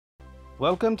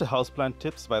Welcome to Houseplant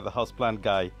Tips by the Houseplant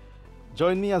Guy.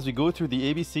 Join me as we go through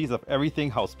the ABCs of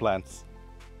everything houseplants.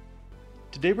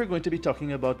 Today we're going to be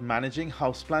talking about managing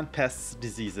houseplant pests,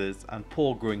 diseases, and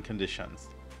poor growing conditions.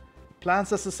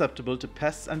 Plants are susceptible to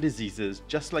pests and diseases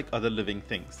just like other living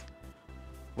things.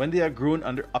 When they are grown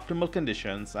under optimal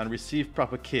conditions and receive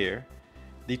proper care,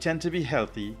 they tend to be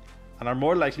healthy and are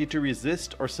more likely to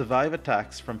resist or survive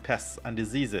attacks from pests and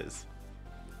diseases.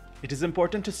 It is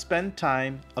important to spend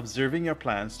time observing your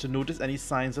plants to notice any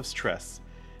signs of stress,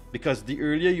 because the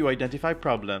earlier you identify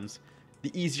problems,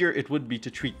 the easier it would be to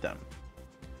treat them.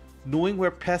 Knowing where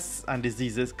pests and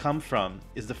diseases come from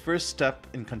is the first step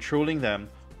in controlling them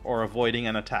or avoiding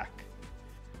an attack.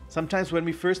 Sometimes when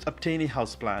we first obtain a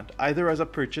houseplant, either as a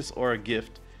purchase or a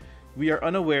gift, we are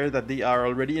unaware that they are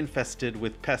already infested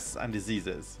with pests and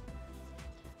diseases.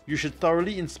 You should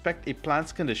thoroughly inspect a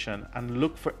plant's condition and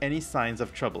look for any signs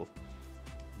of trouble.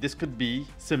 This could be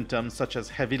symptoms such as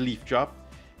heavy leaf drop,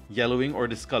 yellowing or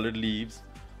discolored leaves,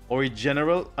 or a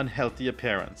general unhealthy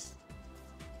appearance.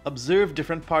 Observe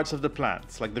different parts of the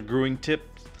plants, like the growing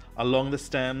tips, along the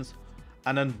stems,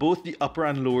 and on both the upper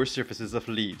and lower surfaces of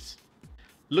leaves.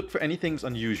 Look for anything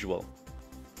unusual.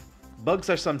 Bugs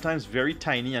are sometimes very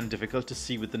tiny and difficult to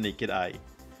see with the naked eye.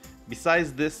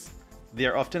 Besides this, they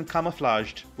are often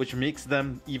camouflaged, which makes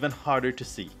them even harder to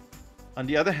see. On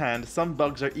the other hand, some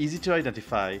bugs are easy to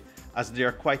identify as they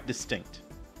are quite distinct.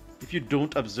 If you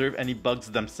don't observe any bugs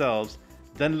themselves,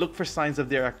 then look for signs of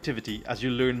their activity as you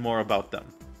learn more about them.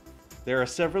 There are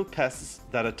several pests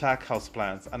that attack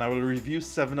houseplants, and I will review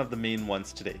 7 of the main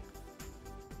ones today.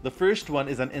 The first one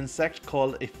is an insect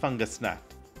called a fungus gnat.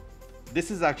 This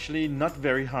is actually not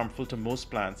very harmful to most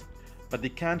plants, but they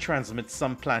can transmit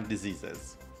some plant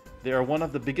diseases. They are one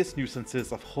of the biggest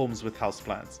nuisances of homes with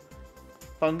houseplants.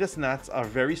 Fungus gnats are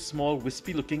very small,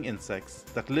 wispy-looking insects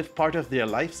that live part of their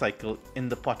life cycle in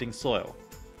the potting soil.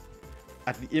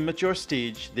 At the immature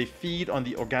stage, they feed on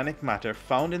the organic matter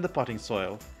found in the potting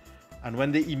soil, and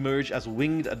when they emerge as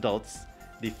winged adults,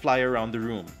 they fly around the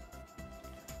room.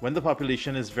 When the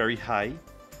population is very high,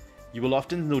 you will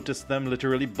often notice them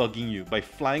literally bugging you by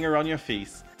flying around your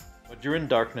face, or during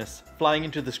darkness, flying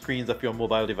into the screens of your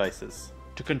mobile devices.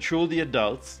 To control the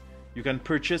adults, you can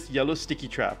purchase yellow sticky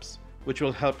traps, which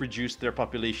will help reduce their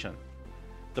population.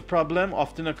 The problem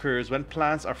often occurs when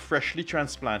plants are freshly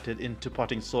transplanted into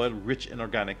potting soil rich in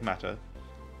organic matter,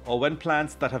 or when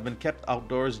plants that have been kept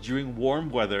outdoors during warm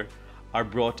weather are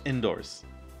brought indoors.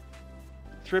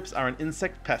 Thrips are an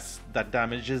insect pest that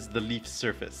damages the leaf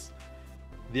surface.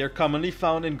 They are commonly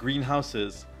found in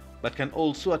greenhouses, but can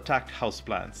also attack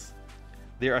houseplants.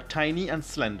 They are tiny and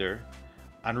slender,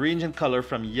 and range in color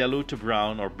from yellow to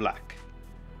brown or black.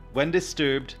 When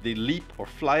disturbed, they leap or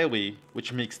fly away,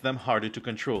 which makes them harder to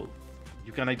control.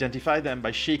 You can identify them by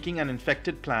shaking an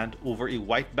infected plant over a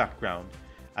white background,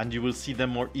 and you will see them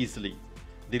more easily.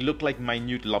 They look like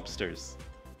minute lobsters.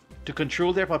 To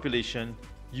control their population,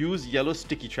 use yellow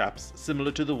sticky traps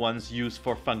similar to the ones used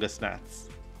for fungus gnats.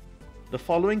 The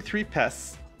following 3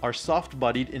 pests are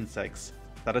soft-bodied insects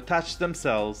that attach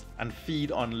themselves and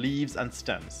feed on leaves and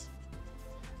stems.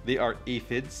 They are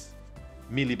aphids,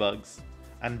 mealybugs,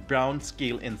 and brown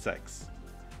scale insects.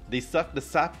 They suck the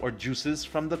sap or juices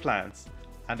from the plants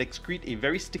and excrete a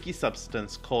very sticky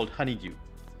substance called honeydew.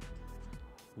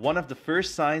 One of the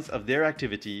first signs of their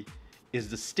activity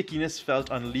is the stickiness felt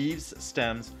on leaves,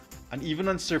 stems, and even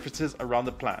on surfaces around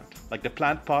the plant, like the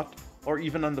plant pot or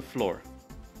even on the floor.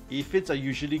 Aphids are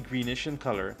usually greenish in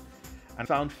color and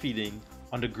found feeding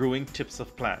on the growing tips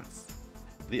of plants.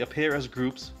 They appear as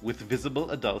groups with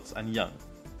visible adults and young.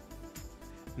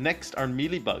 Next are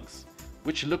mealybugs,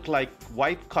 which look like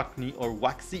white cottony or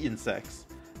waxy insects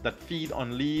that feed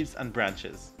on leaves and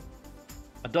branches.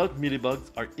 Adult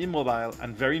mealybugs are immobile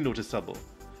and very noticeable,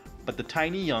 but the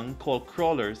tiny young, called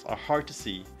crawlers, are hard to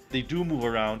see. They do move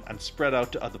around and spread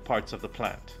out to other parts of the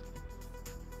plant.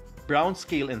 Brown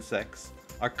scale insects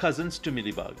are cousins to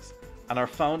mealybugs and are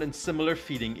found in similar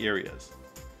feeding areas.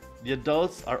 The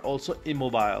adults are also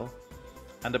immobile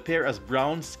and appear as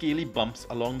brown scaly bumps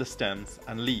along the stems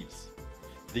and leaves.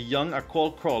 The young are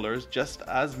called crawlers just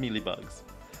as mealybugs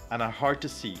and are hard to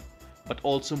see, but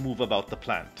also move about the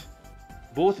plant.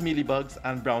 Both mealybugs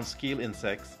and brown scale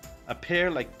insects appear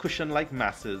like cushion-like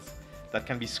masses that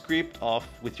can be scraped off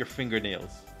with your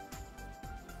fingernails.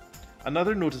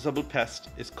 Another noticeable pest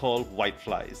is called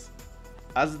whiteflies.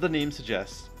 As the name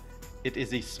suggests, it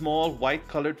is a small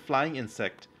white-colored flying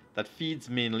insect that feeds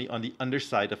mainly on the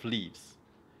underside of leaves.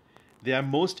 They are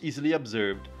most easily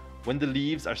observed when the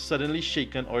leaves are suddenly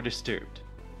shaken or disturbed.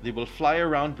 They will fly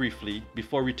around briefly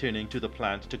before returning to the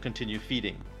plant to continue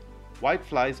feeding.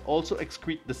 Whiteflies also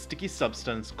excrete the sticky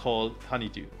substance called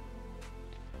honeydew.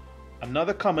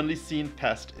 Another commonly seen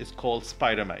pest is called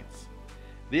spider mites.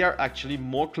 They are actually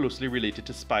more closely related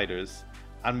to spiders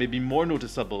and may be more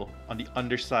noticeable on the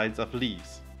undersides of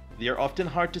leaves. They are often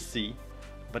hard to see,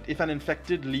 but if an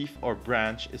infected leaf or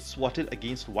branch is swatted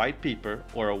against white paper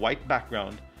or a white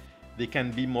background, they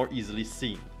can be more easily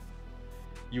seen.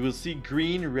 You will see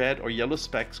green, red, or yellow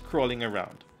specks crawling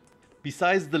around.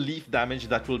 Besides the leaf damage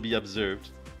that will be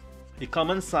observed, a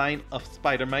common sign of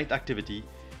spider mite activity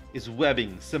is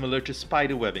webbing similar to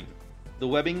spider webbing. The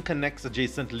webbing connects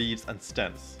adjacent leaves and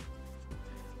stems.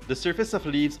 The surface of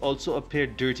leaves also appear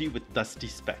dirty with dusty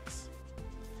specks.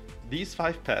 These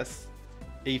 5 pests,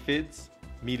 aphids,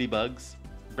 mealybugs,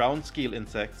 brown scale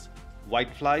insects,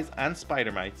 whiteflies, and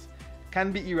spider mites,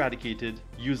 can be eradicated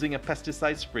using a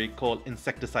pesticide spray called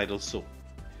insecticidal soap.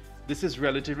 This is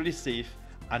relatively safe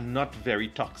and not very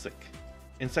toxic.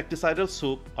 Insecticidal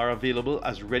soap are available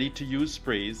as ready-to-use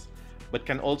sprays, but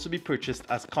can also be purchased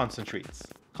as concentrates.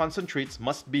 Concentrates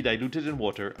must be diluted in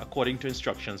water according to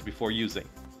instructions before using.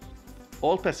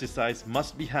 All pesticides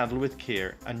must be handled with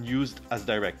care and used as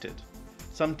directed.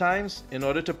 Sometimes, in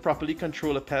order to properly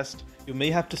control a pest, you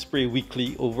may have to spray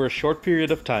weekly over a short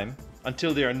period of time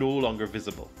until they are no longer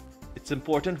visible. It's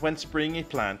important when spraying a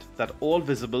plant that all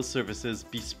visible surfaces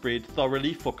be sprayed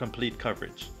thoroughly for complete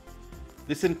coverage.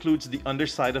 This includes the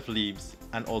underside of leaves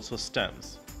and also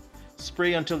stems.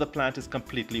 Spray until the plant is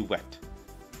completely wet.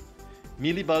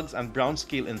 Mealybugs and brown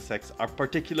scale insects are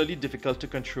particularly difficult to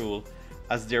control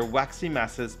as their waxy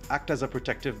masses act as a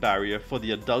protective barrier for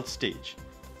the adult stage,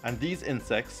 and these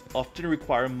insects often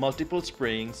require multiple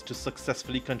sprayings to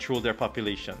successfully control their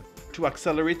population. To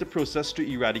accelerate the process to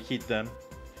eradicate them,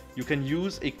 you can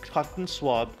use a cotton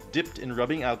swab dipped in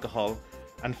rubbing alcohol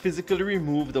and physically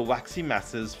remove the waxy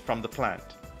masses from the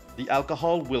plant. The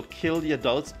alcohol will kill the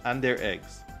adults and their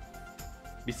eggs.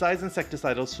 Besides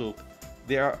insecticidal soap,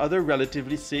 there are other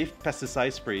relatively safe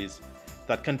pesticide sprays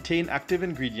that contain active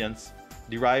ingredients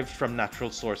derived from natural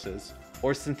sources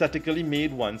or synthetically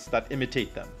made ones that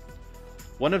imitate them.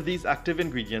 One of these active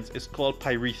ingredients is called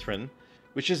pyrethrin,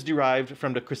 which is derived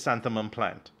from the chrysanthemum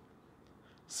plant.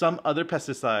 Some other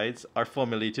pesticides are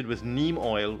formulated with neem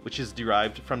oil, which is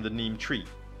derived from the neem tree.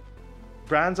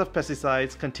 Brands of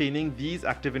pesticides containing these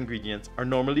active ingredients are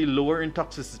normally lower in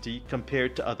toxicity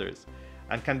compared to others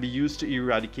and can be used to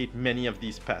eradicate many of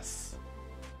these pests.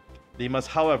 They must,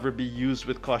 however, be used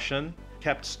with caution,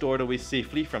 kept stored away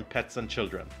safely from pets and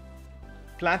children.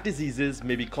 Plant diseases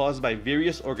may be caused by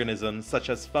various organisms such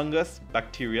as fungus,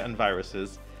 bacteria, and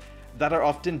viruses that are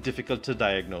often difficult to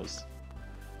diagnose.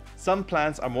 Some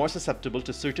plants are more susceptible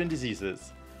to certain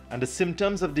diseases, and the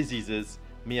symptoms of diseases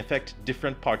may affect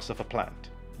different parts of a plant.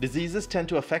 Diseases tend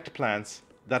to affect plants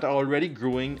that are already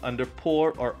growing under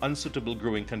poor or unsuitable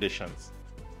growing conditions.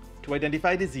 To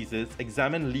identify diseases,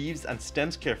 examine leaves and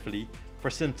stems carefully for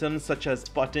symptoms such as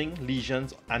spotting,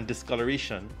 lesions, and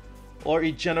discoloration, or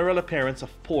a general appearance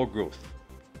of poor growth.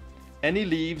 Any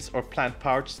leaves or plant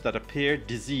parts that appear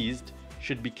diseased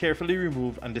should be carefully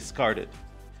removed and discarded.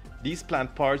 These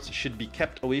plant parts should be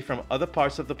kept away from other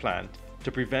parts of the plant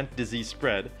to prevent disease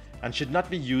spread and should not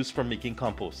be used for making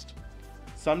compost.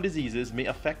 Some diseases may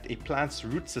affect a plant's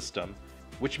root system,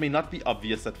 which may not be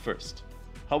obvious at first.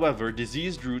 However,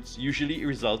 diseased roots usually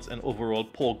results in overall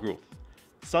poor growth.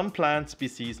 Some plant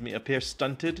species may appear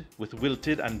stunted with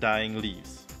wilted and dying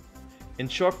leaves.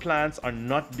 Ensure plants are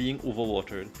not being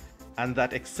overwatered and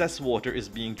that excess water is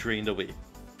being drained away.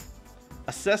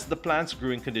 Assess the plant's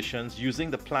growing conditions using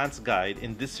the plant's guide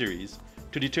in this series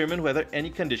to determine whether any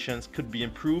conditions could be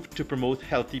improved to promote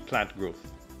healthy plant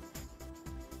growth.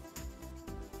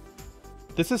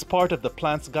 This is part of the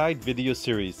Plants Guide video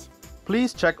series.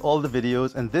 Please check all the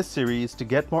videos in this series to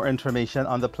get more information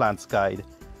on the Plants Guide.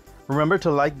 Remember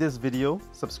to like this video,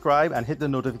 subscribe, and hit the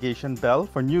notification bell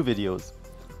for new videos.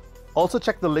 Also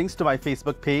check the links to my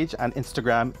Facebook page and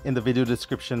Instagram in the video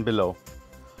description below.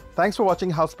 Thanks for watching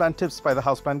Houseplant Tips by the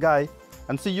Houseplant Guy,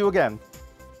 and see you again.